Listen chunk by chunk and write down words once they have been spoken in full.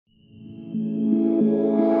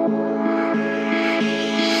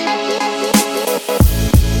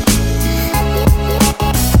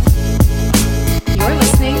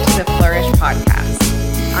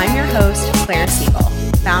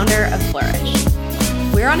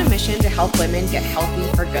we're on a mission to help women get healthy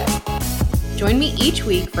for good. Join me each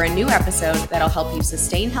week for a new episode that'll help you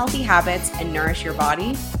sustain healthy habits and nourish your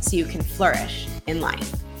body so you can flourish in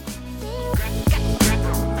life.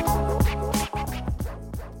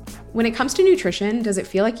 When it comes to nutrition, does it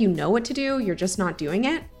feel like you know what to do, you're just not doing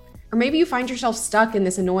it? Or maybe you find yourself stuck in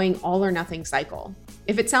this annoying all or nothing cycle.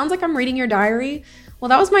 If it sounds like I'm reading your diary, well,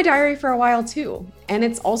 that was my diary for a while too. And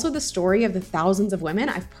it's also the story of the thousands of women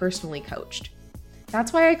I've personally coached.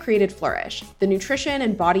 That's why I created Flourish, the nutrition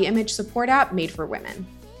and body image support app made for women.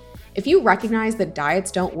 If you recognize that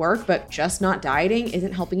diets don't work, but just not dieting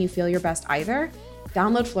isn't helping you feel your best either,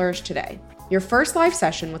 download Flourish today. Your first live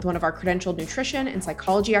session with one of our credentialed nutrition and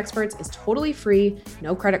psychology experts is totally free,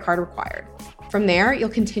 no credit card required. From there, you'll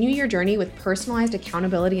continue your journey with personalized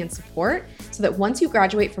accountability and support so that once you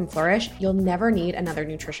graduate from Flourish, you'll never need another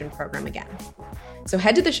nutrition program again. So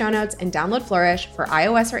head to the show notes and download Flourish for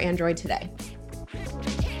iOS or Android today.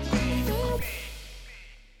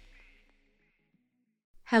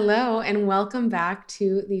 Hello, and welcome back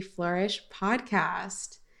to the Flourish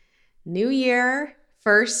podcast. New year,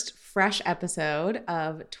 first fresh episode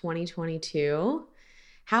of 2022.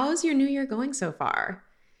 How's your new year going so far?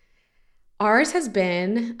 Ours has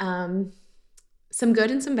been some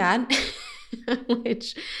good and some bad,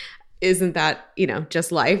 which isn't that,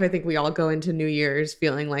 just life. I think we all go into New Year's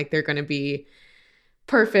feeling like they're going to be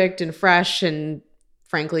perfect and fresh and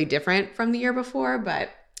frankly different from the year before,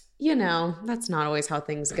 but that's not always how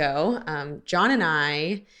things go. John and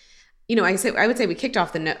I would say we kicked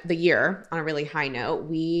off the year on a really high note.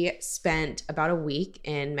 We spent about a week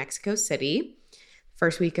in Mexico City,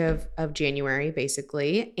 first week of January,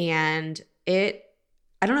 basically. And I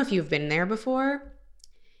don't know if you've been there before.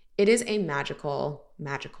 It is a magical,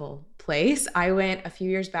 magical place. I went a few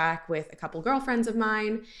years back with a couple girlfriends of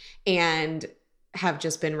mine and have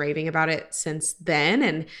just been raving about it since then.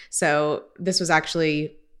 And so this was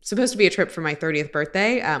actually supposed to be a trip for my 30th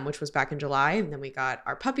birthday, which was back in July. And then we got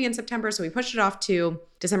our puppy in September. So we pushed it off to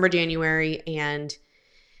December, January. And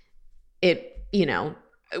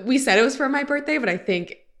we said it was for my birthday, but I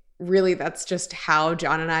think really that's just how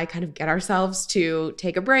John and I kind of get ourselves to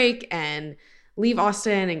take a break and leave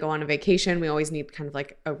Austin and go on a vacation. We always need kind of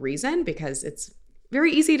like a reason because it's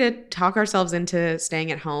very easy to talk ourselves into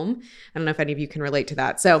staying at home. I don't know if any of you can relate to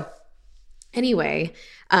that. So anyway,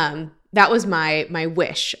 that was my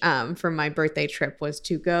wish for my birthday trip, was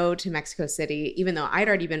to go to Mexico City. Even though I'd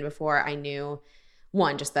already been before, I knew,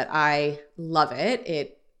 one, just that I love it.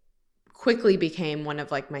 It quickly became one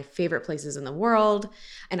of like my favorite places in the world.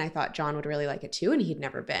 And I thought John would really like it too. And he'd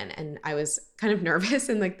never been. And I was kind of nervous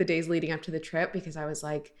in like the days leading up to the trip because I was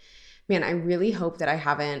like, man, I really hope that I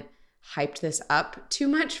haven't hyped this up too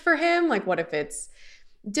much for him. Like, what if it's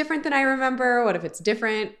different than I remember? What if it's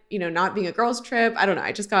different, not being a girls' trip? I don't know.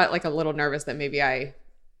 I just got like a little nervous that maybe I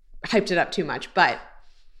hyped it up too much. But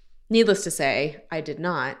needless to say, I did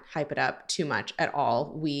not hype it up too much at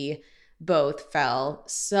all. We both fell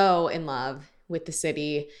so in love with the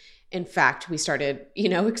city. In fact, we started,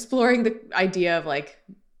 exploring the idea of like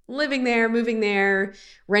living there, moving there,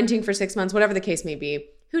 renting for 6 months, whatever the case may be.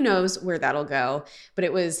 Who knows where that'll go, but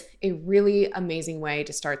it was a really amazing way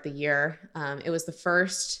to start the year. It was the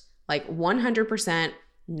first like 100%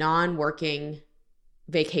 non-working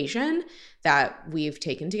vacation that we've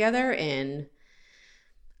taken together in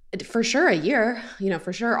for sure a year,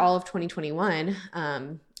 for sure all of 2021.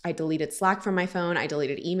 I deleted Slack from my phone. I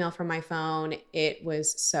deleted email from my phone. It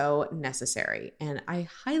was so necessary and I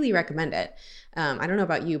highly recommend it. I don't know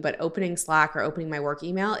about you, but opening Slack or opening my work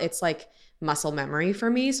email, it's like muscle memory for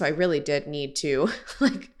me. So I really did need to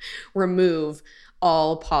like remove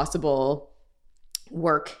all possible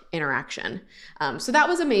work interaction. So that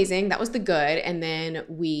was amazing. That was the good. And then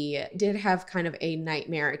we did have kind of a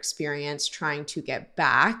nightmare experience trying to get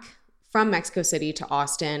back from Mexico City to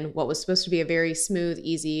Austin, what was supposed to be a very smooth,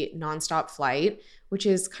 easy, nonstop flight, which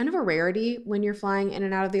is kind of a rarity when you're flying in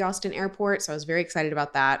and out of the Austin airport. So I was very excited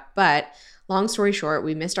about that. But long story short,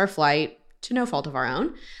 we missed our flight to no fault of our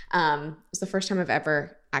own. It was the first time I've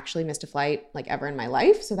ever actually missed a flight like ever in my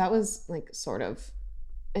life. So that was like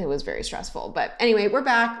it was very stressful. But anyway, we're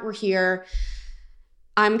back, we're here.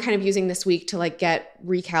 I'm kind of using this week to like get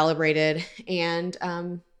recalibrated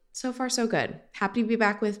and so far so good. Happy to be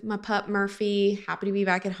back with my pup Murphy. Happy to be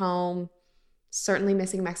back at home. Certainly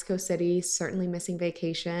missing Mexico City, certainly missing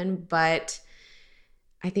vacation, but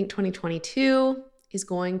I think 2022 is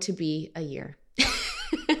going to be a year.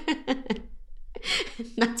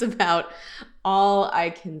 That's about all I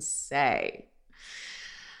can say.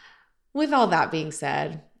 With all that being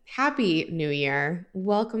said, Happy New Year.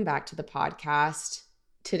 Welcome back to the podcast.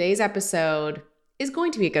 Today's episode is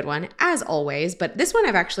going to be a good one, as always. But this one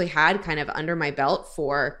I've actually had kind of under my belt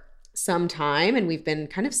for some time, and we've been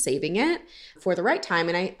kind of saving it for the right time.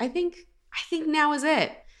 And I think now is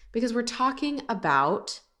it, because we're talking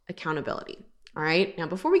about accountability. All right. Now,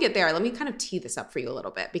 before we get there, let me kind of tee this up for you a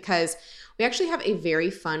little bit, because we actually have a very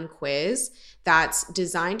fun quiz that's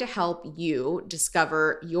designed to help you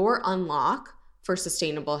discover your unlock for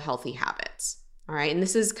sustainable, healthy habits. All right. And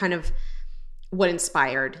this is kind of what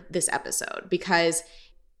inspired this episode, because,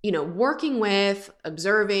 working with,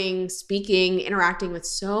 observing, speaking, interacting with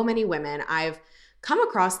so many women, I've come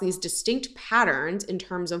across these distinct patterns in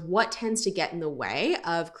terms of what tends to get in the way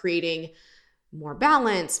of creating more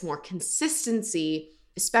balance, more consistency,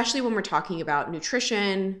 especially when we're talking about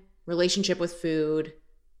nutrition, relationship with food,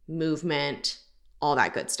 movement, all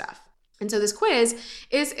that good stuff. And so this quiz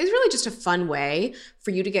is really just a fun way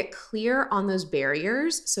for you to get clear on those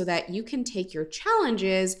barriers so that you can take your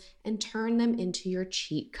challenges and turn them into your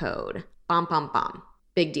cheat code. Bum, bum, bum.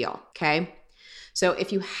 Big deal, okay? So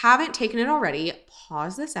if you haven't taken it already,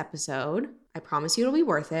 pause this episode. I promise you it'll be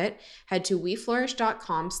worth it. Head to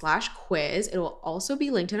weflourish.com/quiz. It will also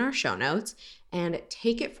be linked in our show notes, and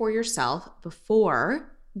take it for yourself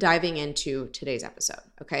before diving into today's episode.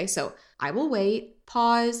 Okay, so I will wait,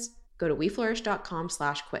 pause, go to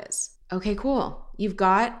weflourish.com/quiz. Okay, cool. You've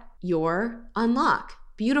got your unlock.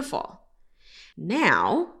 Beautiful.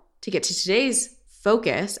 Now, to get to today's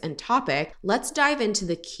focus and topic, let's dive into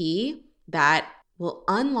the key that will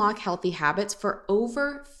unlock healthy habits for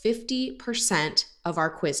over 50% of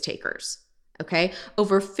our quiz takers. Okay,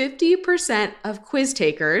 over 50% of quiz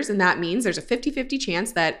takers, and that means there's a 50-50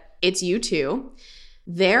 chance that it's you too,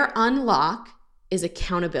 their unlock is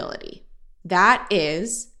accountability. That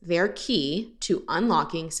is their key to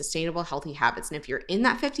unlocking sustainable, healthy habits. And if you're in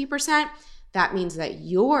that 50%, that means that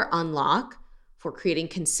your unlock for creating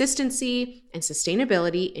consistency and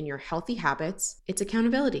sustainability in your healthy habits, it's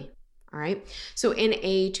accountability. All right. So in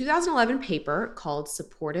a 2011 paper called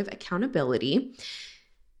Supportive Accountability,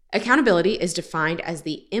 accountability is defined as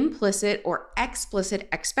the implicit or explicit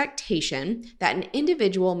expectation that an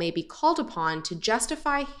individual may be called upon to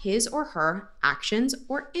justify his or her actions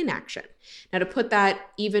or inaction. Now, to put that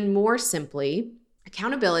even more simply,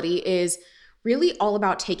 accountability is really all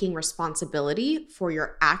about taking responsibility for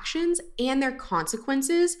your actions and their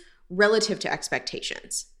consequences relative to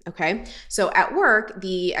expectations. Okay. So at work,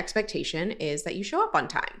 the expectation is that you show up on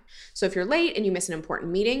time. So if you're late and you miss an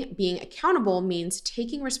important meeting, being accountable means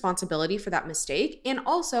taking responsibility for that mistake and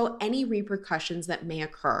also any repercussions that may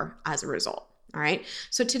occur as a result. All right.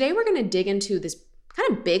 So today we're going to dig into this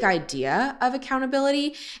kind of big idea of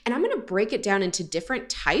accountability, and I'm going to break it down into different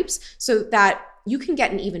types so that you can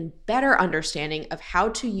get an even better understanding of how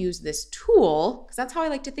to use this tool, because that's how I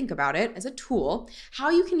like to think about it, as a tool, how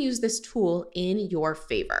you can use this tool in your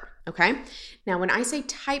favor, okay? Now, when I say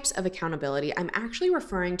types of accountability, I'm actually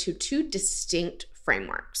referring to two distinct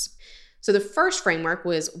frameworks. So the first framework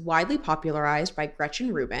was widely popularized by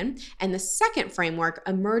Gretchen Rubin, and the second framework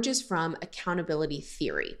emerges from accountability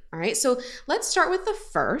theory, all right? So let's start with the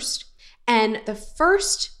first, and the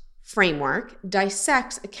first framework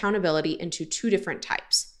dissects accountability into two different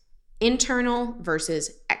types: internal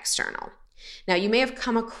versus external. Now, you may have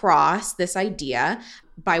come across this idea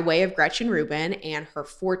by way of Gretchen Rubin and her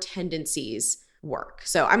 4 tendencies work.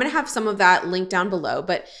 So I'm going to have some of that linked down below,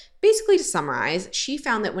 but basically to summarize, she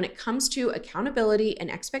found that when it comes to accountability and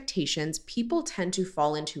expectations, people tend to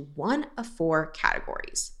fall into one of 4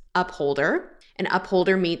 categories. Upholder. An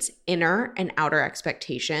upholder meets inner and outer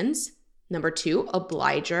expectations. Number 2,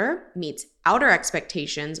 obliger, meets outer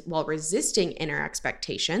expectations while resisting inner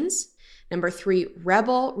expectations. Number 3,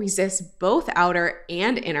 rebel, resists both outer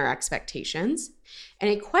and inner expectations. And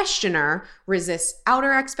a questioner resists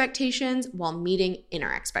outer expectations while meeting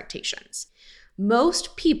inner expectations.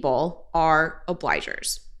 Most people are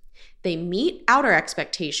obligers. They meet outer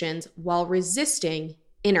expectations while resisting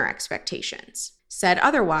inner expectations. Said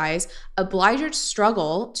otherwise, obligers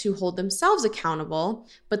struggle to hold themselves accountable,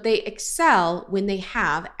 but they excel when they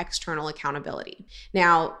have external accountability.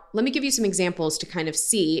 Now, let me give you some examples to kind of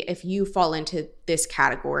see if you fall into this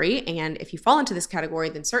category. And if you fall into this category,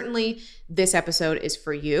 then certainly this episode is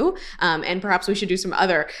for you. And perhaps we should do some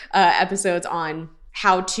other episodes on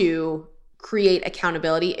how to create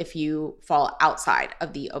accountability if you fall outside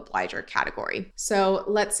of the obliger category. So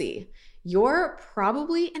let's see. You're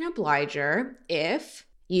probably an obliger if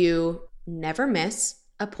you never miss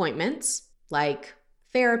appointments like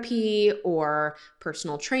therapy or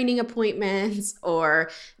personal training appointments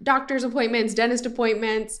or doctor's appointments, dentist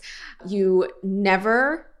appointments. You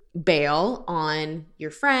never bail on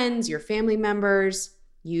your friends, your family members.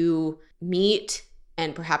 You meet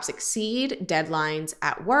and perhaps exceed deadlines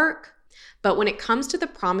at work. But when it comes to the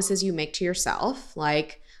promises you make to yourself,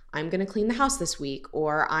 like I'm going to clean the house this week,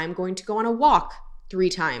 or I'm going to go on a walk 3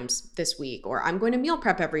 times this week, or I'm going to meal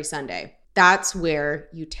prep every Sunday, that's where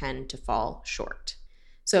you tend to fall short.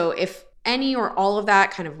 So if any or all of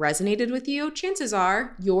that kind of resonated with you, chances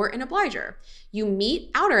are you're an obliger. You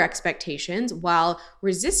meet outer expectations while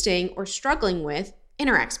resisting or struggling with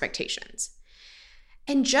inner expectations.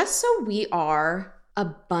 And just so we are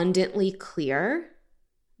abundantly clear,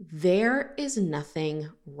 there is nothing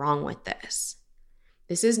wrong with this.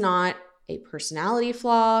 This is not a personality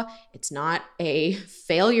flaw. It's not a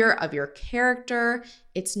failure of your character.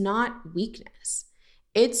 It's not weakness.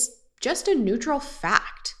 It's just a neutral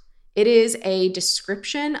fact. It is a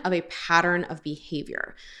description of a pattern of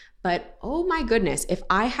behavior. But oh my goodness, if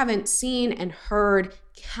I haven't seen and heard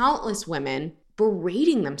countless women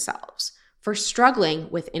berating themselves for struggling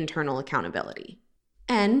with internal accountability.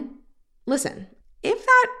 And listen, if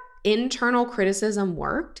that internal criticism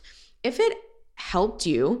worked, if it helped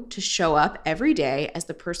you to show up every day as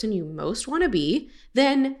the person you most want to be,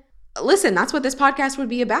 then listen, that's what this podcast would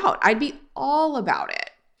be about. I'd be all about it.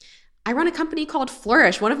 I run a company called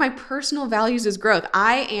Flourish. One of my personal values is growth.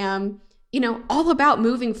 I am, all about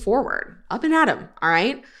moving forward, up and at 'em, all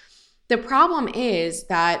right? The problem is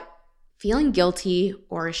that feeling guilty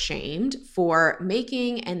or ashamed for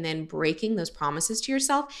making and then breaking those promises to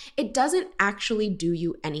yourself, it doesn't actually do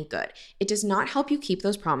you any good. It does not help you keep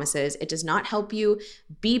those promises. It does not help you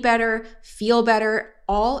be better, feel better.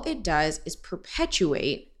 All it does is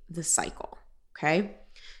perpetuate the cycle, okay?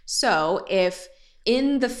 So if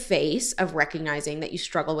in the face of recognizing that you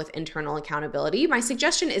struggle with internal accountability, my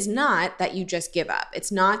suggestion is not that you just give up.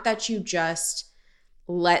 It's not that you just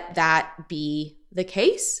let that be the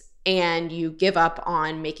case and you give up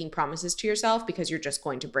on making promises to yourself because you're just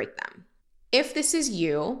going to break them. If this is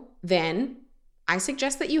you, then I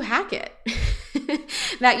suggest that you hack it,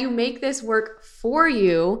 that you make this work for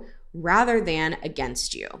you rather than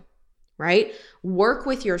against you, right? Work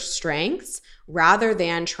with your strengths rather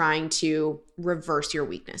than trying to reverse your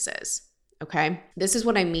weaknesses, okay? This is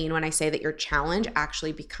what I mean when I say that your challenge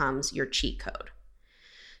actually becomes your cheat code.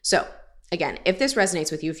 So again, if this resonates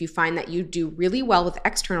with you, if you find that you do really well with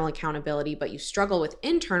external accountability, but you struggle with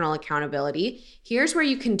internal accountability, here's where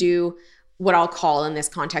you can do what I'll call in this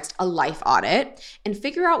context a life audit and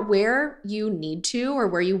figure out where you need to or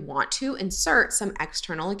where you want to insert some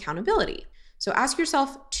external accountability. So ask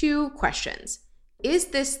yourself 2 questions. Is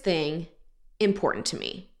this thing important to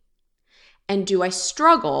me? And do I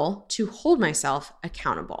struggle to hold myself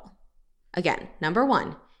accountable? Again, number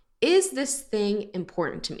 1, is this thing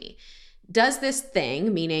important to me? Does this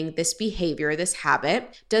thing, meaning this behavior, this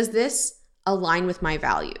habit, does this align with my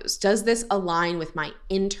values? Does this align with my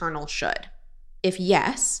internal should? If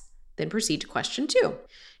yes, then proceed to question 2.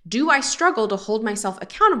 Do I struggle to hold myself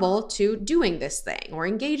accountable to doing this thing or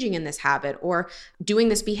engaging in this habit or doing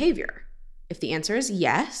this behavior? If the answer is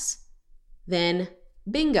yes, then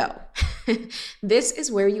bingo. This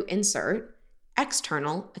is where you insert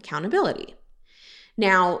external accountability.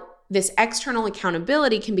 Now, this external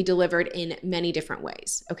accountability can be delivered in many different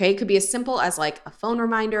ways, okay? It could be as simple as like a phone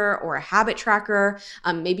reminder or a habit tracker.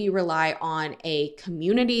 Maybe you rely on a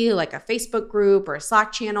community like a Facebook group or a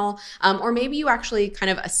Slack channel, or maybe you actually kind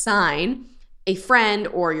of assign a friend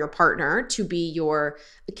or your partner to be your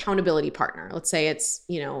accountability partner. Let's say it's,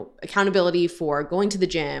 accountability for going to the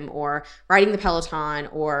gym or riding the Peloton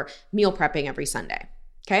or meal prepping every Sunday.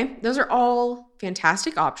 Okay, those are all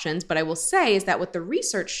fantastic options, but I will say is that what the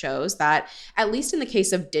research shows that, at least in the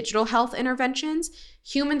case of digital health interventions,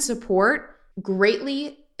 human support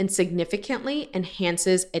greatly and significantly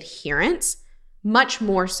enhances adherence, much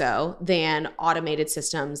more so than automated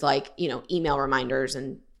systems like, email reminders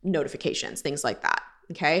and notifications, things like that.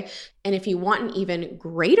 Okay. And if you want an even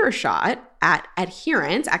greater shot at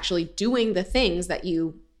adherence, actually doing the things that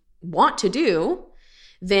you want to do,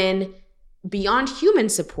 then beyond human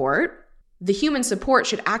support, the human support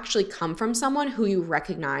should actually come from someone who you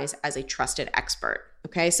recognize as a trusted expert.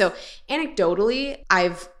 Okay. So anecdotally,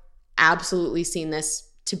 I've absolutely seen this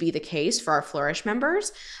to be the case for our Flourish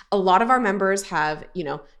members. A lot of our members have,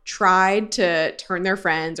 tried to turn their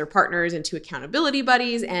friends or partners into accountability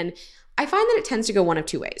buddies. And I find that it tends to go one of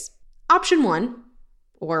 2 ways. Option 1,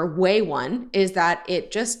 or way 1, is that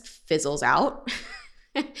it just fizzles out.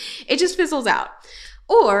 It just fizzles out.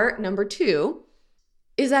 Or number 2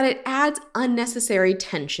 is that it adds unnecessary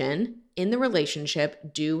tension in the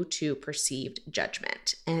relationship due to perceived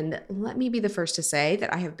judgment. And let me be the first to say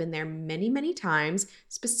that I have been there many, many times,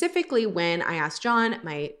 specifically when I asked John,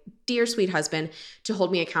 my dear sweet husband, to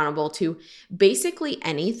hold me accountable to basically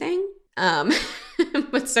anything.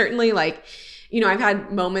 But certainly I've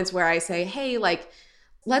had moments where I say, hey,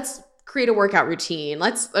 let's create a workout routine.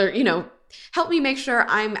 Help me make sure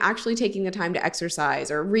I'm actually taking the time to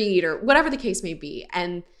exercise or read or whatever the case may be.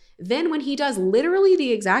 And then when he does literally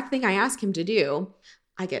the exact thing I ask him to do,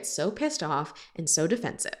 I get so pissed off and so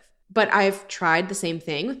defensive. But I've tried the same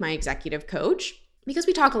thing with my executive coach because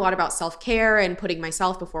we talk a lot about self-care and putting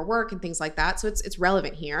myself before work and things like that. So it's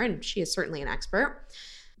relevant here, and she is certainly an expert.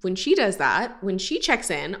 When she does that, when she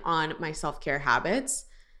checks in on my self-care habits,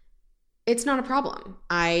 it's not a problem.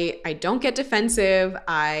 I don't get defensive.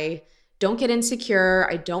 I don't get insecure.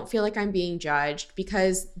 I don't feel like I'm being judged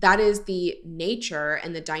because that is the nature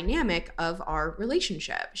and the dynamic of our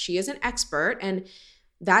relationship. She is an expert, and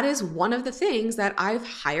that is one of the things that I've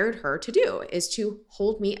hired her to do, is to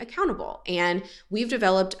hold me accountable. And we've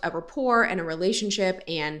developed a rapport and a relationship,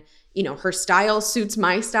 and her style suits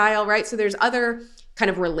my style, right? So there's other kind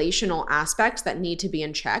of relational aspects that need to be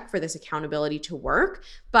in check for this accountability to work.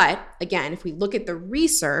 But again, if we look at the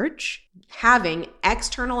research, having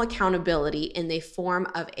external accountability in the form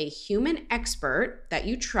of a human expert that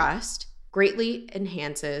you trust greatly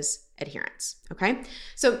enhances adherence, okay?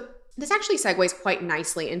 So this actually segues quite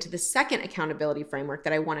nicely into the second accountability framework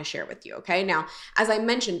that I want to share with you, okay? Now, as I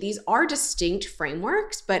mentioned, these are distinct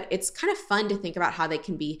frameworks, but it's kind of fun to think about how they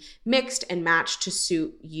can be mixed and matched to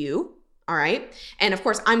suit you. All right. And of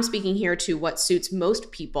course, I'm speaking here to what suits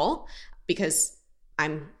most people because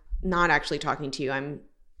I'm not actually talking to you. I'm,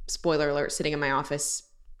 spoiler alert, sitting in my office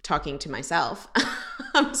talking to myself.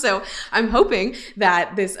 So I'm hoping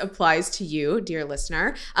that this applies to you, dear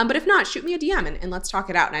listener. But if not, shoot me a DM and let's talk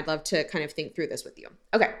it out. And I'd love to kind of think through this with you.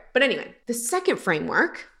 Okay. But anyway, the second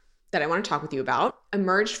framework that I want to talk with you about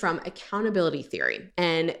emerged from accountability theory.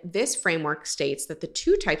 And this framework states that the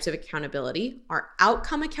two types of accountability are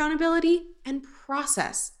outcome accountability and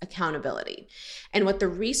process accountability. And what the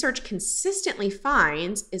research consistently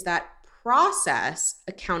finds is that process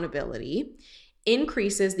accountability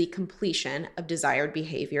increases the completion of desired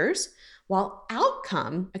behaviors, while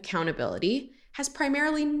outcome accountability has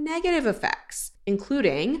primarily negative effects,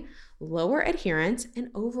 including lower adherence and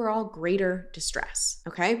overall greater distress,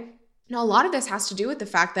 okay? Now, a lot of this has to do with the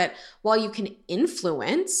fact that while you can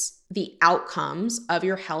influence the outcomes of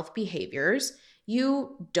your health behaviors,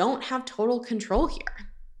 you don't have total control here,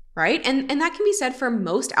 right? And that can be said for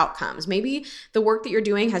most outcomes. Maybe the work that you're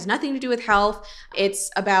doing has nothing to do with health.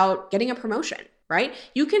 It's about getting a promotion, right?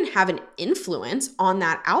 You can have an influence on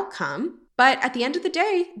that outcome, but at the end of the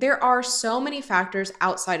day, there are so many factors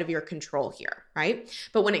outside of your control here, right?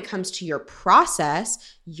 But when it comes to your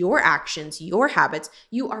process, your actions, your habits,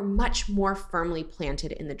 you are much more firmly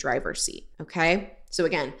planted in the driver's seat, okay? So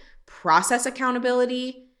again, process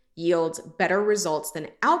accountability yields better results than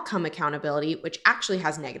outcome accountability, which actually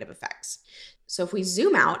has negative effects. So if we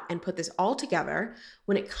zoom out and put this all together,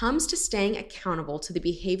 when it comes to staying accountable to the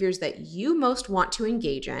behaviors that you most want to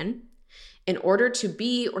engage in order to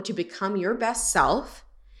be or to become your best self,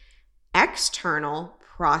 external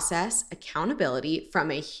process accountability from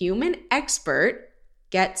a human expert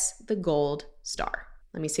gets the gold star.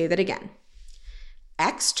 Let me say that again.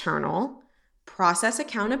 External process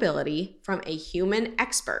accountability from a human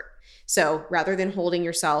expert. So rather than holding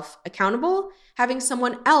yourself accountable, having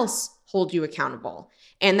someone else hold you accountable.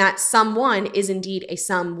 And that someone is indeed a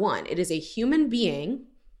someone. It is a human being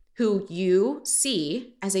who you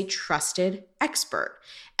see as a trusted expert.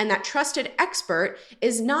 And that trusted expert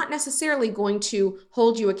is not necessarily going to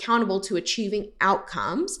hold you accountable to achieving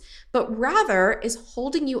outcomes, but rather is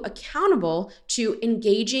holding you accountable to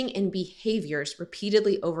engaging in behaviors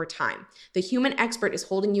repeatedly over time. The human expert is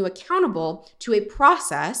holding you accountable to a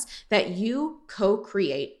process that you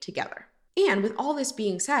co-create together. And with all this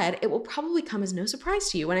being said, it will probably come as no surprise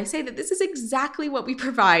to you when I say that this is exactly what we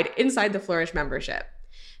provide inside the Flourish membership.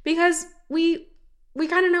 Because we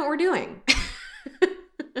kind of know what we're doing.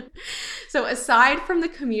 So aside from the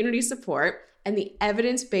community support and the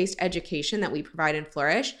evidence-based education that we provide in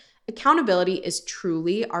Flourish, accountability is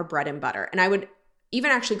truly our bread and butter. And I would even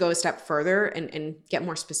actually go a step further and get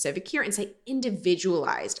more specific here and say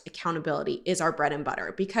individualized accountability is our bread and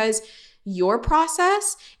butter, because your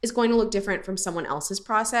process is going to look different from someone else's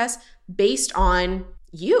process based on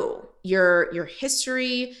you, your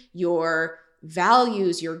history, your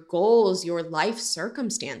values, your goals, your life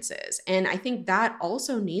circumstances. And I think that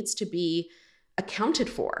also needs to be accounted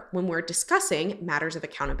for when we're discussing matters of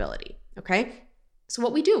accountability, okay? So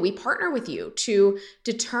what we do, we partner with you to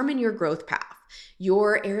determine your growth path,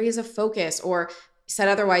 your areas of focus, or said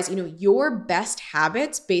otherwise, your best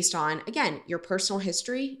habits based on, again, your personal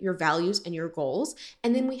history, your values, and your goals.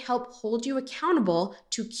 And then we help hold you accountable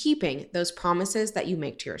to keeping those promises that you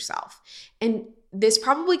make to yourself. And this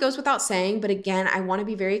probably goes without saying, but again, I want to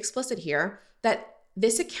be very explicit here that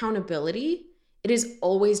this accountability, it is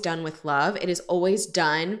always done with love. It is always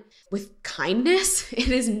done with kindness. It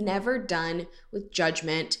is never done with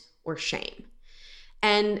judgment or shame.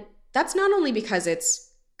 And that's not only because it's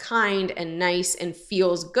kind and nice and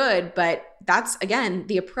feels good, but that's, again,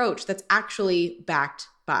 the approach that's actually backed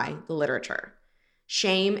by the literature.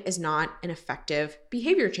 Shame is not an effective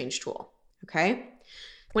behavior change tool, okay?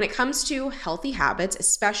 When it comes to healthy habits,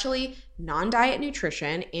 especially non-diet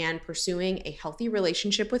nutrition and pursuing a healthy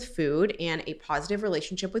relationship with food and a positive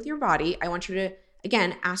relationship with your body, I want you to,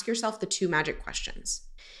 again, ask yourself the 2 magic questions.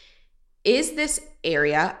 Is this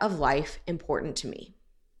area of life important to me?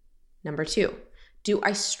 Number 2, do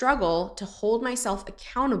I struggle to hold myself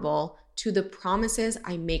accountable to the promises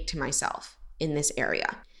I make to myself in this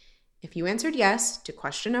area? If you answered yes to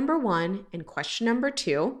question number 1 and question number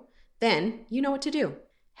 2, then you know what to do.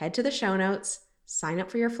 Head to the show notes, sign up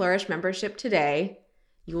for your Flourish membership today.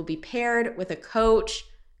 You will be paired with a coach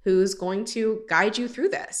who's going to guide you through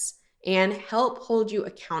this and help hold you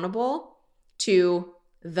accountable to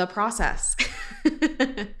the process.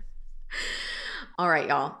 All right,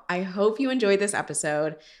 y'all. I hope you enjoyed this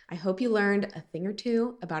episode. I hope you learned a thing or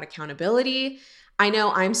two about accountability. I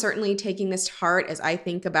know I'm certainly taking this to heart as I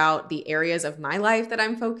think about the areas of my life that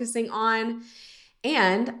I'm focusing on.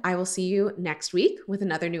 And I will see you next week with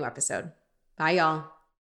another new episode. Bye, y'all.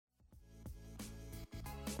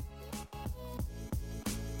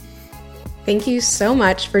 Thank you so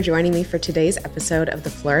much for joining me for today's episode of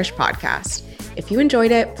the Flourish Podcast. If you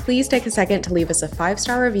enjoyed it, please take a second to leave us a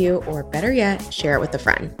 5-star review, or better yet, share it with a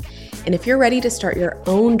friend. And if you're ready to start your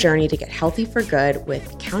own journey to get healthy for good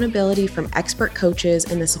with accountability from expert coaches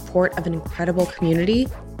and the support of an incredible community,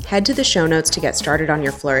 head to the show notes to get started on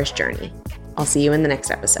your Flourish journey. I'll see you in the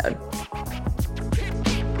next episode.